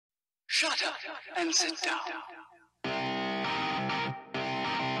Shut up and sit down.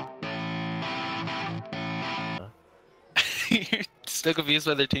 You're still confused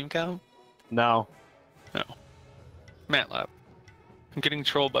by their team count? No. No. MATLAB. I'm getting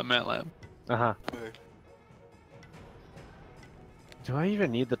trolled by MATLAB. Uh-huh. Do I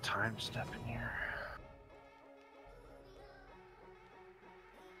even need the time step in here?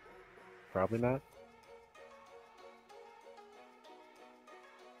 Probably not.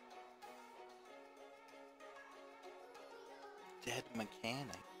 Dead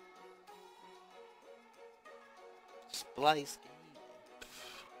mechanic. Splice game.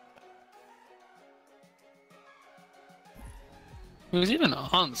 Who's even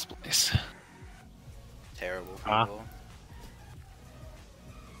on this place? Terrible people.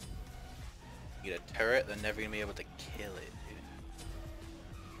 You get a turret, they're never gonna be able to kill it,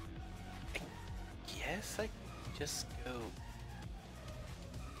 dude. I guess I can just go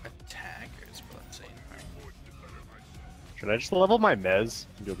attackers, but I'm saying. Should I just level my mez?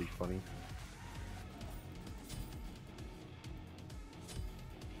 It'll be funny.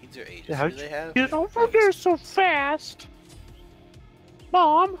 Needs or ages? Yeah, Do they have? get over there so fast,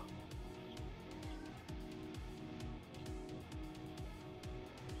 Mom.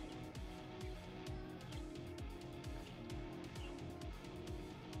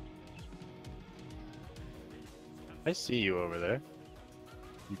 I see you over there.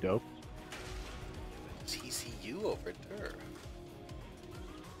 You dope. Does he see you over there?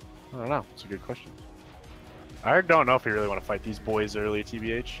 I don't know. It's a good question. I don't know if we really want to fight these boys early,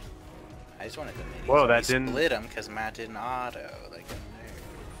 TBH. I just wanted to maybe Whoa, that didn't split him because Matt didn't auto like in there.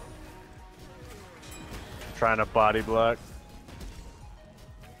 Trying to body block.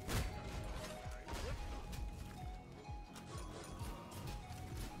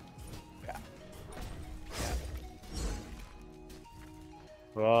 Yeah.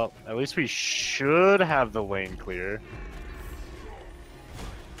 Well, at least we should have the lane clear.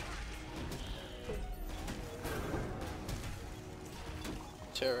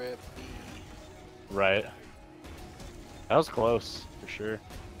 Turret B. Right. That was close, for sure.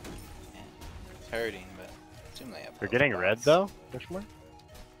 Yeah. It's hurting, but I assume they have. They're health getting bots. red though? Question mark?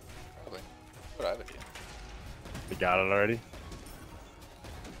 Probably. That's what I would do. They got it already.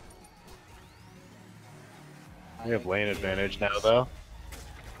 We have lane advantage now though.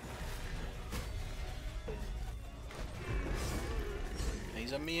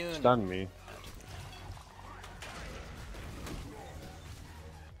 He's immune. Stun me.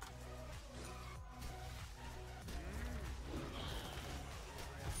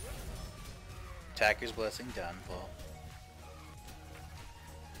 Attacker's blessing done, Paul.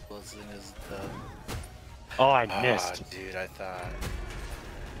 Blessing is done. Oh, I missed. Dude, I thought.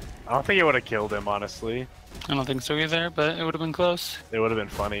 I don't think it would have killed him, honestly. I don't think so either, but it would have been close. It would have been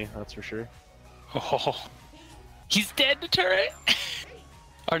funny, that's for sure. Oh, he's dead to turret.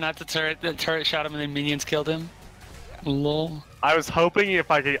 Or not the turret shot him and then minions killed him. Lol. I was hoping if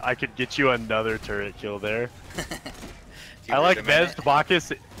I could get you another turret kill there. I like Mez the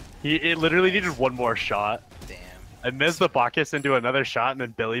Bacchus. It literally needed one more shot. Damn. I Mez the Bacchus into another shot and then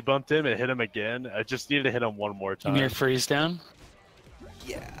belly bumped him and hit him again. I just needed to hit him one more time. Near freeze down.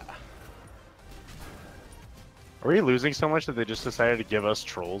 Yeah. Are we losing so much that they just decided to give us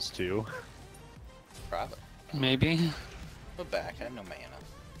trolls too? Probably. Maybe. Go back. I have no mana.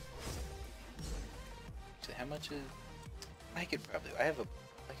 So how much is? I could probably. I could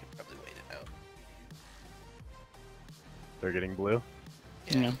probably wait it out. They're getting blue.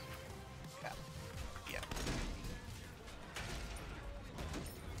 Yeah. Yeah.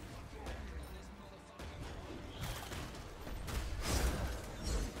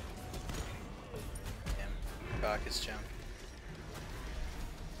 Damn. Bacchus jump.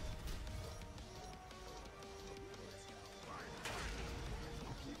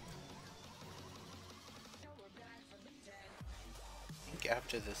 I think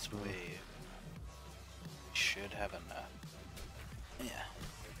after this wave, we should have enough. Yeah.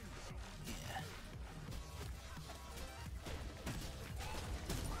 Yeah.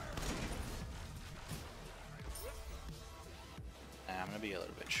 Nah, I'm gonna be a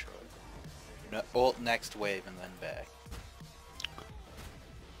little bit short. No, ult next wave and then back.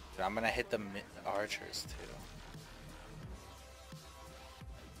 But I'm gonna hit the archers too.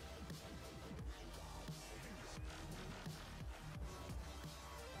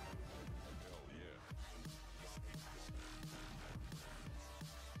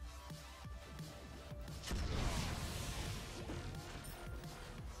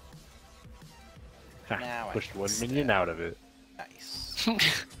 Now I Pushed can one stab. minion out of it. Nice.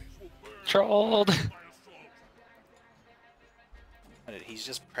 Trolled. What did he He's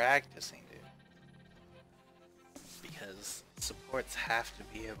just practicing, dude. Because supports have to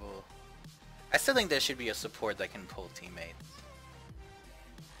be able... I still think there should be a support that can pull teammates.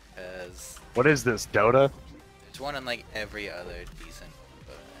 Because... What is this, Dota? There's one in like every other decent...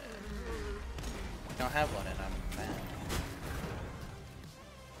 But I don't have one and I'm mad.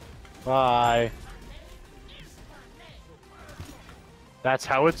 Bye. That's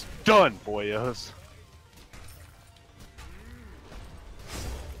how it's done, boyos.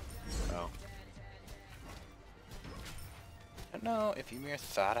 Oh. I don't know if Ymir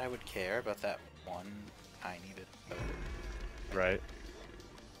thought I would care about that one tiny bit of code. Right.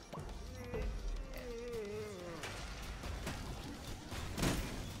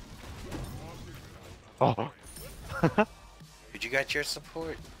 Oh. Dude, you got your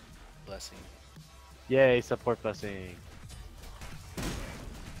support. Blessing. Yay, support blessing.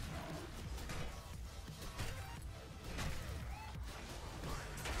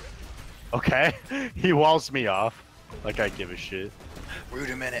 Okay, he walls me off. Like I give a shit. Rude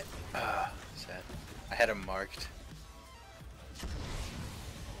a minute. Sad. I had him marked.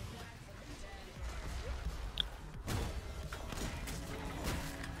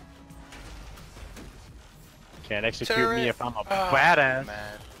 Can't execute Turret. me if I'm a badass.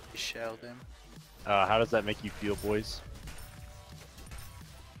 Mad. You shelled him. How does that make you feel, boys?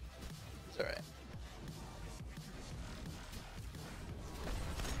 It's alright.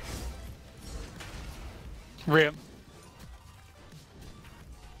 Rip.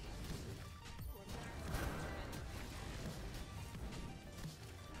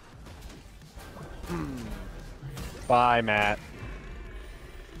 Bye, Matt.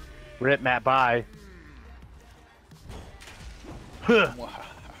 Rip, Matt, bye. Huh.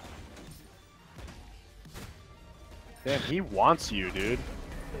 Damn, he wants you, dude.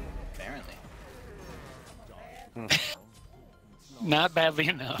 Apparently. Not badly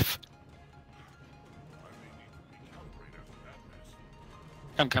enough.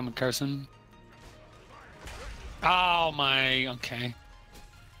 I'm coming, Carson. Oh my, okay.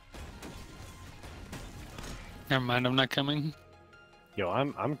 Never mind, I'm not coming. Yo,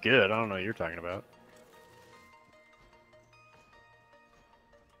 I'm good. I don't know what you're talking about.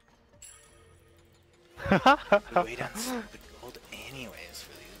 Wait on stupid gold anyways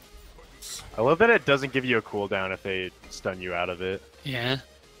for these. I love that it doesn't give you a cooldown if they stun you out of it. Yeah.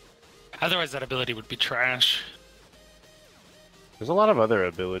 Otherwise that ability would be trash. There's a lot of other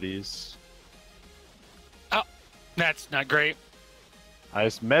abilities. Oh, that's not great. I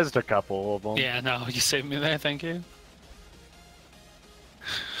just mezzed a couple of them. Yeah, no, you saved me there, thank you.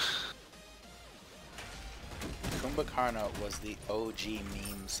 Kumbhakarna was the OG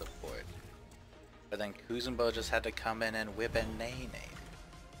meme support. But then Kuzumbo just had to come in and whip a nay-nay.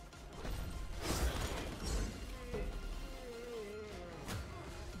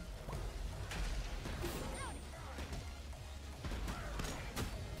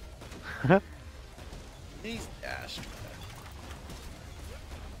 He's dashed.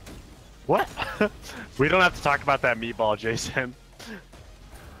 What? We don't have to talk about that meatball, Jason.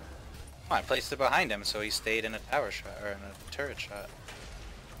 Oh, I placed it behind him, so he stayed in a tower shot or in a turret shot.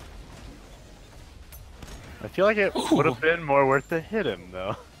 I feel like it would have been more worth to hit him,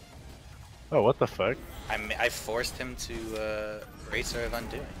 though. Oh, what the fuck? I forced him to Racer of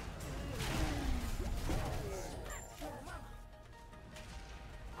Undoing.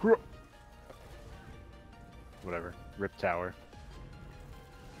 Whatever. Rip tower.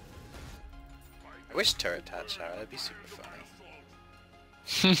 I wish turret had shower. That'd be super funny.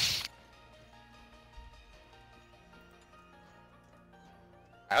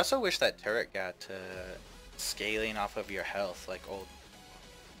 I also wish that turret got scaling off of your health like old.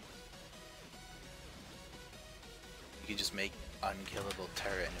 You could just make unkillable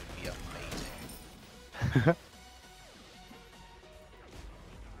turret and it would be amazing.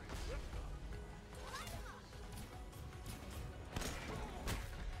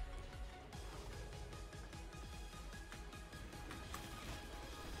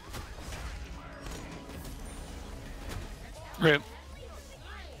 Rip.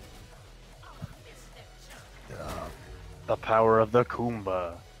 The power of the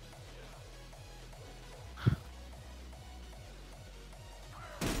Kumba.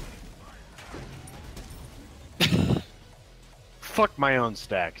 Fuck my own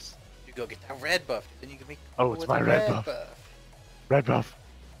stacks. You go get that red buff, then you can make. Oh, it's with my the red buff. Red buff.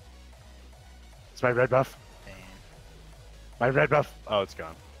 It's my red buff. And My red buff. Oh, it's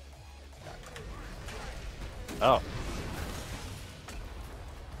gone. Oh.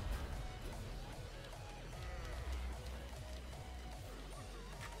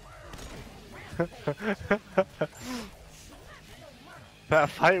 That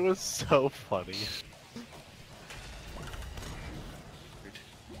fight was so funny.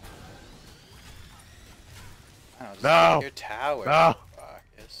 No! Your tower. No!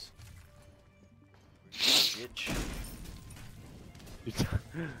 Bacchus. Bitch.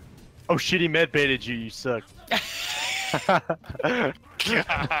 Oh shit, he med baited you, you suck. Okay,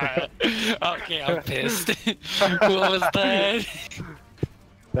 I'm pissed. What was that?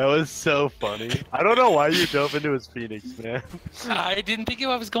 That was so funny. I don't know why you dove into his Phoenix, man. I didn't think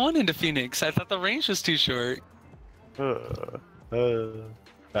I was going into Phoenix. I thought the range was too short. That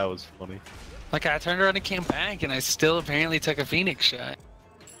was funny. Like, I turned around and came back, and I still apparently took a Phoenix shot.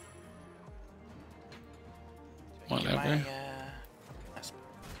 Whatever.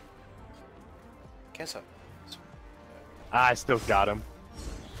 Guess so. I still got him.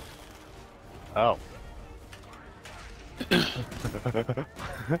 Oh.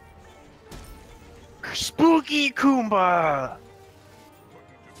 Spooky Kumba!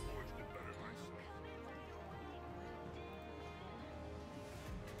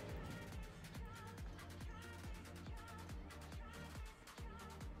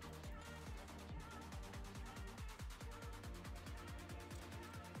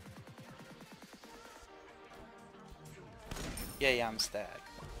 Yeah, I'm stag.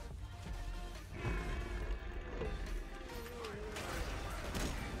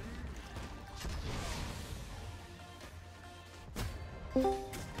 I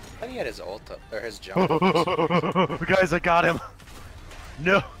thought he had his ult up, or his jump up. Guys, I got him!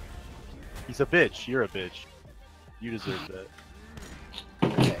 No! He's a bitch. You're a bitch. You deserve that.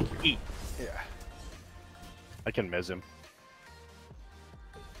 Okay. Eat. Yeah. I can mez him.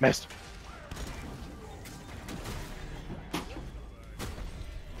 Messed.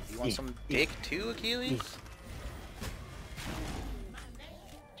 You want some dick too, Achilles?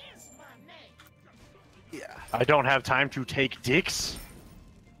 Yeah. I don't have time to take dicks.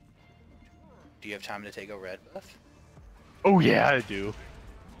 Do you have time to take a red buff? Oh yeah, I do.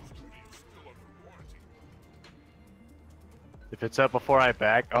 If it's up before I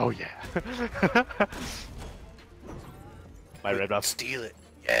back, oh yeah. My red buff. Steal it.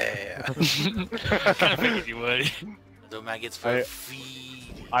 Yeah. Kind of figured you would. The maggots for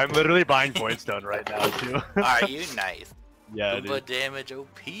feed. I'm literally buying points done right now too. Are you nice? Yeah, But damage OP.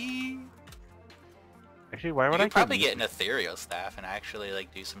 Actually, why would You I could probably get an ethereal staff and actually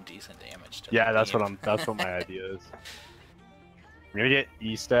like do some decent damage to Yeah, the that's team. what that's what my idea is. I'm gonna get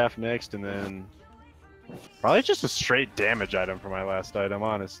E staff next and then probably just a straight damage item for my last item,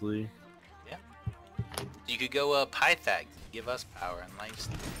 honestly. Yeah. You could go Pythag, give us power and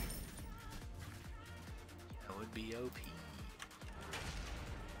lifesteal. That would be OP.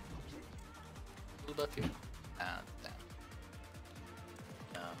 Blue buff here. Down.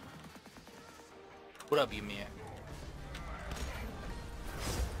 What up, Ymir?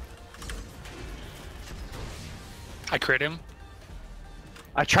 I crit him.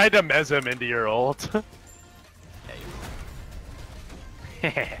 I tried to mez him into your ult.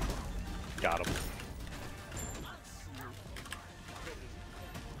 Yeah, Got him.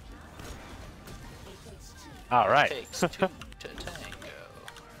 Alright. Takes two to tango.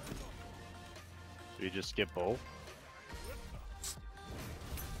 Do we just get both?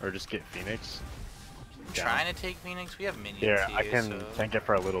 Or just get Phoenix? I'm trying to take Phoenix. We have minions Here, here, I can so... tank it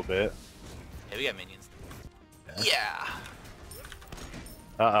for a little bit. Yeah, we got minions. Yeah!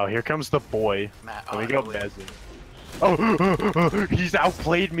 Uh-oh, here comes the boy. Matt, Let me go mez him. Oh, he's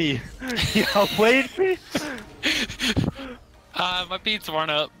outplayed me. He outplayed me. My beats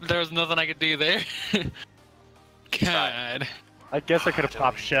weren't up. There was nothing I could do there. God. I guess I could have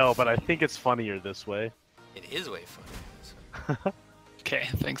popped shell, but I think it's funnier this way. It is way funny. So. Okay,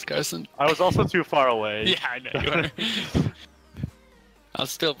 thanks, Carson. I was also too far away. Yeah, I know you are. I'll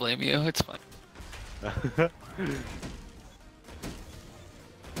still blame you. It's fine.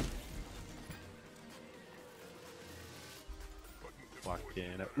 Walk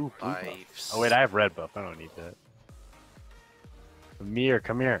in. Ooh, Lives. oh wait, I have red buff. I don't need that. Amir,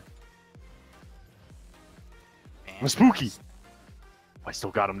 come here. I'm spooky. I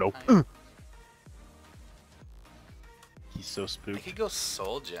still got him though. He's so I spooky. could go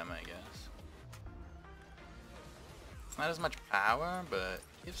Soul Gem, I guess. It's not as much power, but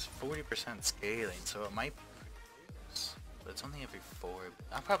it gives 40% scaling, so it might be close. But it's only every 4.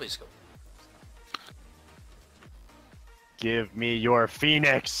 I'll probably just go. Give me your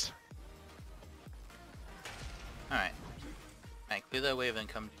Phoenix. Alright. Alright, clear that wave and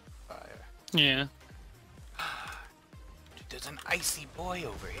come to fire. Yeah. Dude, there's an icy boy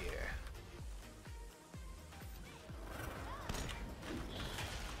over here.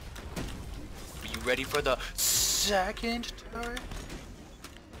 Are you ready for the second turret?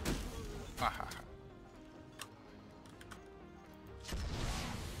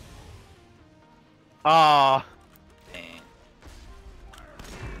 Ah. Dang.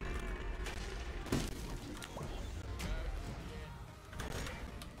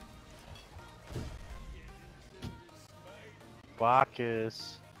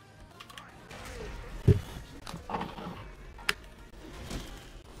 Bacchus.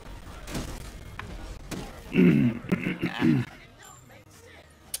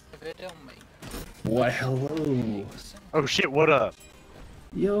 Why, hello. Oh shit, what up?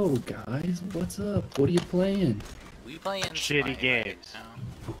 Yo, guys, what's up? What are you playing? We playing Shitty Smite games.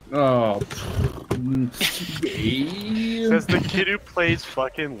 Right now. Oh, Says the kid who plays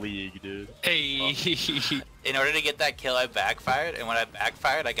fucking League, dude. Hey. In order to get that kill, I backfired, and when I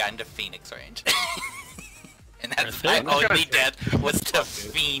backfired, I got into Phoenix range. And that's my Worth it. only death was to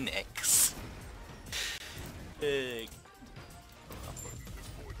Phoenix. Big.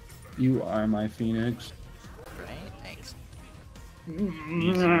 you are my Phoenix. Right? Thanks.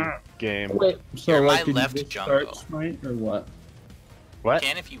 Easy game. Wait, so You're like, my did left you just jungle. start Smite or what? What?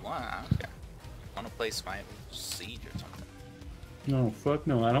 Can if you want. I don't care. Want to play Smite Siege or something? No, fuck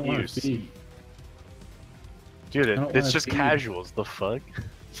no, I don't want Use. to feed. Dude, I don't it's wanna just feed. casuals, the fuck?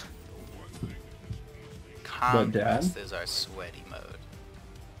 Conquest is our sweaty mode.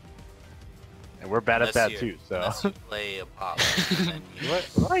 And we're bad at that Unless too, you- so. Unless you play Apollo, then you What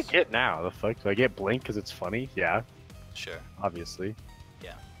do I get now? The fuck? Do I get Blink because it's funny? Yeah, sure. obviously.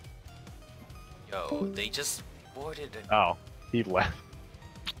 Yo, they just boarded it. Oh, he left.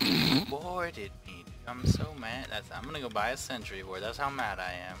 Boarded me. Dude. I'm so mad. I'm gonna go buy a sentry board. That's how mad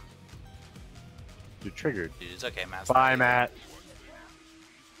I am. You're triggered. Dude, it's okay, Matt. Bye, Matt.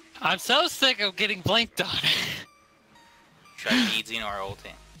 I'm so sick of getting blinked on. Try beadsing or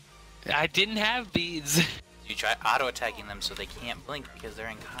ulting. I didn't have beads. You try auto attacking them so they can't blink because they're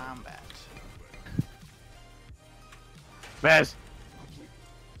in combat. Mez.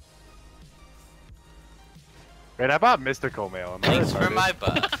 Wait, I bought Mystical Mail. Am I Thanks for retarded? my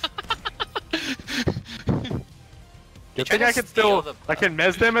buff. Good try thing to I can steal still the I can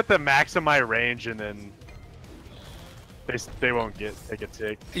mez them at the max of my range, and then they won't take a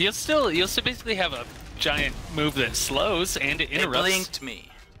tick. You'll still basically have a giant move that slows and it It interrupts. blinked me.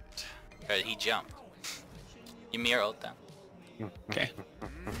 Or he jumped. Give me your ult then. Okay.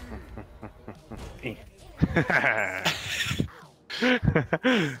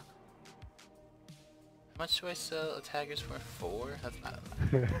 How much do I sell attackers for? 4? That's not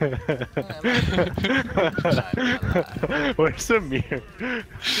enough. Where's Amir?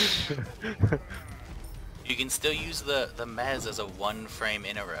 You can still use the mez as a 1-frame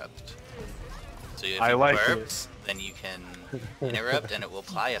interrupt. So if I it like burps, then you can interrupt and it will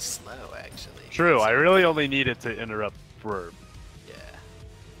apply a slow actually. True, I really only need it to interrupt burp. Yeah.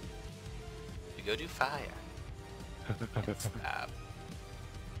 You go do fire. Stop.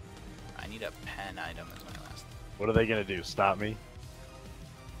 I need a pen item as my last. What are they gonna do? Stop me?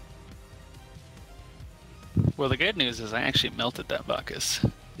 Well, the good news is I actually melted that Bacchus.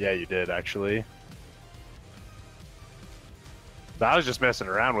 Yeah, you did actually. I was just messing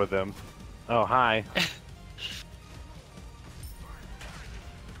around with them. Oh, hi.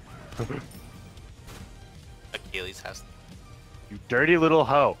 Achilles has. You dirty little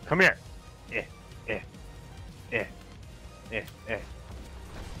hoe. Come here. Eh, eh, eh, eh, eh.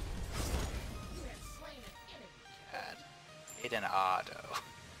 God. Hit an auto.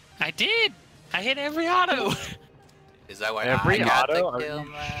 I did. I hit every auto. Is that why Every I got auto? the Are kill,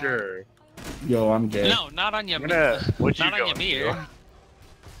 you man? sure? Yo, I'm gay. No, not on I'm Ymir. gonna. What you Not on going Ymir. for?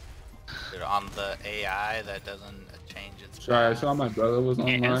 They're on the AI that doesn't change its Sorry, I path. saw my brother was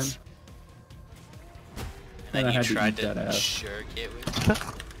online. Yes. And and I then you had to tried eat that to ass. shirk it with.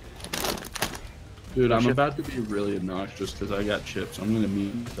 Dude, I'm should- about to be really obnoxious because I got chips. I'm gonna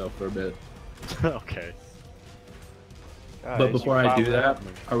mute myself for a bit. Okay. But Guys, before you I do probably that, have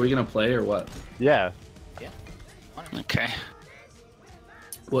me. are we gonna play or what? Yeah. Okay.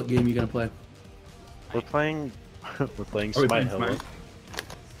 What game you gonna play? We're playing. We're playing Are we Smite playing Hill.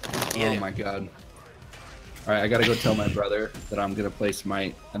 Smite? Yeah. Oh my god. Alright, I gotta go tell my brother that I'm gonna play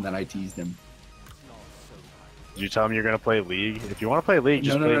Smite, and then I teased him. Did you tell him you're gonna play League? If you want to play League,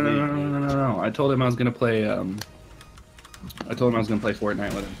 just No, play no, no, League. no, no, no, no, no. I told him I was gonna play, I told him I was gonna play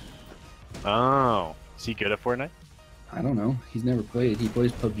Fortnite with him. Oh, is he good at Fortnite? I don't know. He's never played. He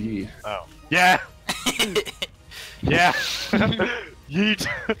plays PUBG. Oh, yeah, yeah. Yeet.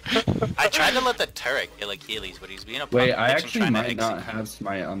 I tried to let the turret kill Achilles, but he's being a Wait, punk I bitch and actually trying to might not execute. have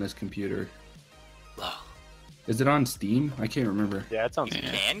Smite on this computer. Lol. Is it on Steam? I can't remember. Yeah, it sounds.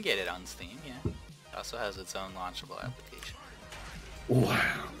 Yeah. Can get it on Steam, yeah. It also has its own launchable application. Wow,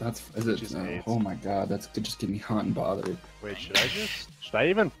 that's is it? Just Oh, hates. oh my god, that's just getting me hot and bothered. Wait, should I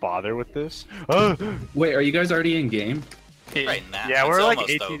even bother with this? Wait, are you guys already in game? Right now. Yeah, it's we're like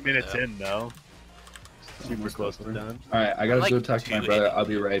almost 18 over, minutes though. in though. Super Almost close to over. done. All right, I gotta like go talk to my 2 brother. hitting I'll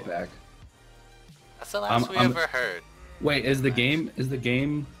be you. right back. That's the last we I'm- ever heard. Wait, is the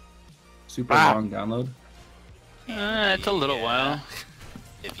game super long download? It's a little Yeah. while.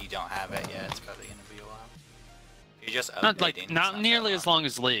 If you don't have it yet, it's probably gonna be a while. You're just Not updating. like it's not that nearly as long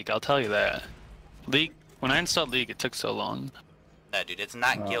as League. I'll tell you that. League. When I installed League, it took so long. No, dude, it's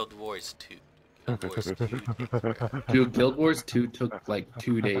not Oh. Guild Wars 2. Guild Wars 2 takes forever. Dude, Guild Wars 2 took like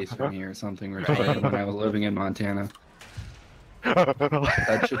 2 days for me or something retarded when I was living in Montana.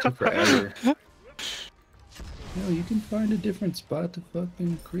 That shit took forever. No, you can find a different spot to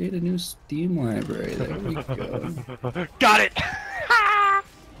fucking create a new Steam library. There we go. Got it!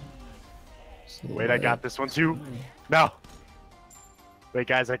 So, Wait, I got this one too. No. Wait,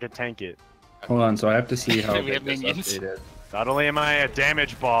 guys, I can tank it. Hold on, so I have to see how We big have this minions. update is. Not only am I a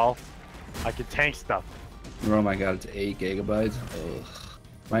damage ball, I can tank stuff. Oh my god, it's 8 gigabytes. Ugh.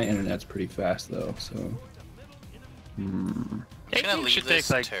 My internet's pretty fast though, so. I'm It gonna leave should this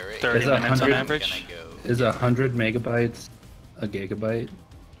take like turret 30 Is that minutes on 100? average. Is 100 megabytes a gigabyte?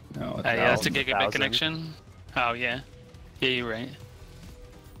 No, Yeah, it's a 1,000. gigabit 1,000. connection. Oh yeah. Yeah, you're right.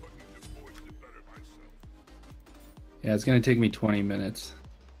 Yeah, it's gonna take me 20 minutes.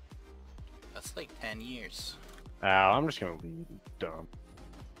 That's like 10 years. Oh, I'm just gonna leave. Dumb.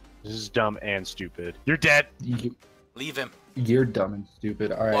 This is dumb and stupid. You're dead. Leave him. You're dumb and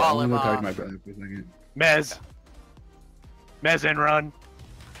stupid. Alright, Wall I'm him gonna go talk to off. my brother for a second. Mez. Mez and run.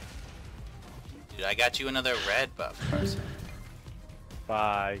 Dude, I got you another red buff, Carson.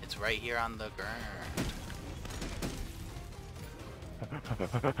 Bye. It's right here on the ground.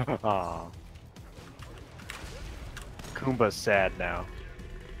 Aw. Kumba's sad now.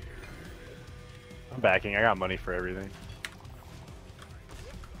 I'm backing. I got money for everything.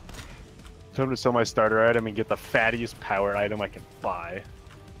 Time to sell my starter item and get the fattiest power item I can buy.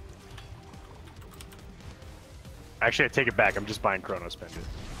 Actually, I take it back. I'm just buying Chrono Spend it.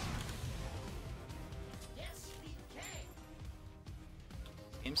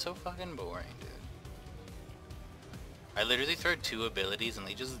 Game's so fucking boring, dude. I literally throw 2 abilities and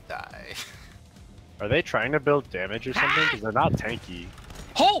they just die. Are they trying to build damage or something? Because they're not tanky.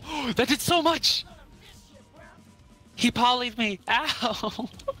 Oh, that did so much. He polyed me. Ow.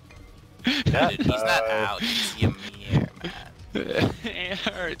 Yeah, Dude, he's not out. He's a mirror, man. It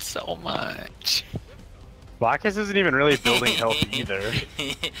hurts so much. Bacchus isn't even really building health either.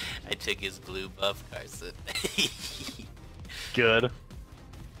 I took his blue buff, Carson. Good.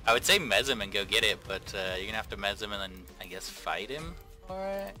 I would say mez him and go get it, but you're gonna have to mez him and then, I guess, fight him for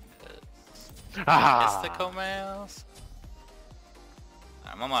it? Ah. Mystical mails?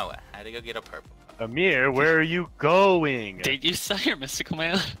 I'm on my way. I had to go get a purple. Amir, where are you going? Did you sell your mystical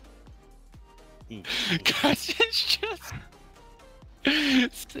man? Carson's just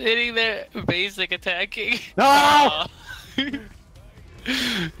sitting there, basic attacking. No! Aw.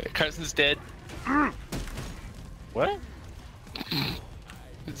 Carson's dead. What?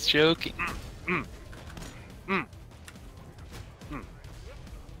 It's joking.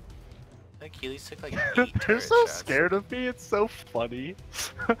 Like Achilles took like 8 They're turret so shots. scared of me. It's so funny.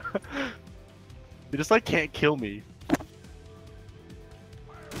 They just like can't kill me.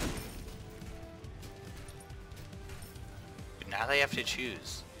 Now they have to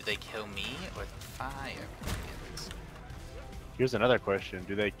choose. Do they kill me or the fire minions? Here's another question: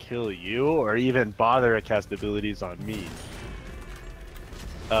 do they kill you, or even bother to cast abilities on me?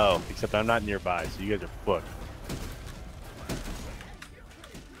 Oh, except I'm not nearby, so you guys are fucked.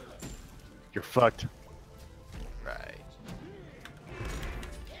 You're fucked. Right.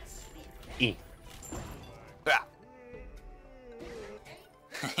 E. Ah.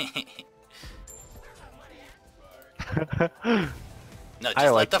 No, just I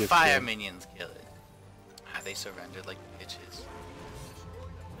like let the this fire game. minions kill it. Ah, they surrendered like bitches.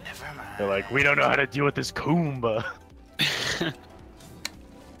 Never mind. They're like, we don't know how to deal with this Kumba.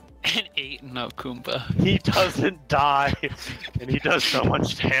 And 8 no Kumba. He doesn't die, and he does so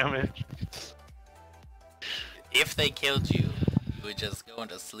much damage. If they killed you, you would just go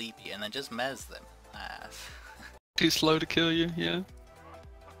into sleepy and then just mez them. Laugh. Too slow to kill you, yeah.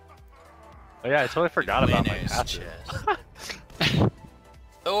 Oh yeah, I totally forgot about my Winner's passive. chest.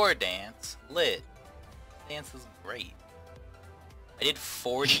 Thor dance, lit. Dance is great. I did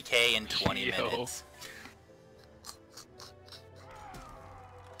 40k in 20 Yo. minutes.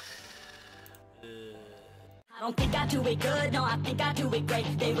 don't think I do it good, no, I think I do it great.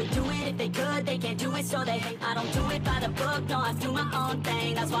 They would do it if they could, they can't do it so they hate. I don't do it by the book, no, I do my own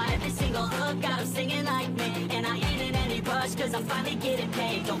thing. That's why every single hook got them singing like me. And I ain't in any rush, cause I'm finally getting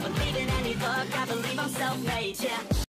paid. Don't believe in any luck, I believe I'm self-made, yeah.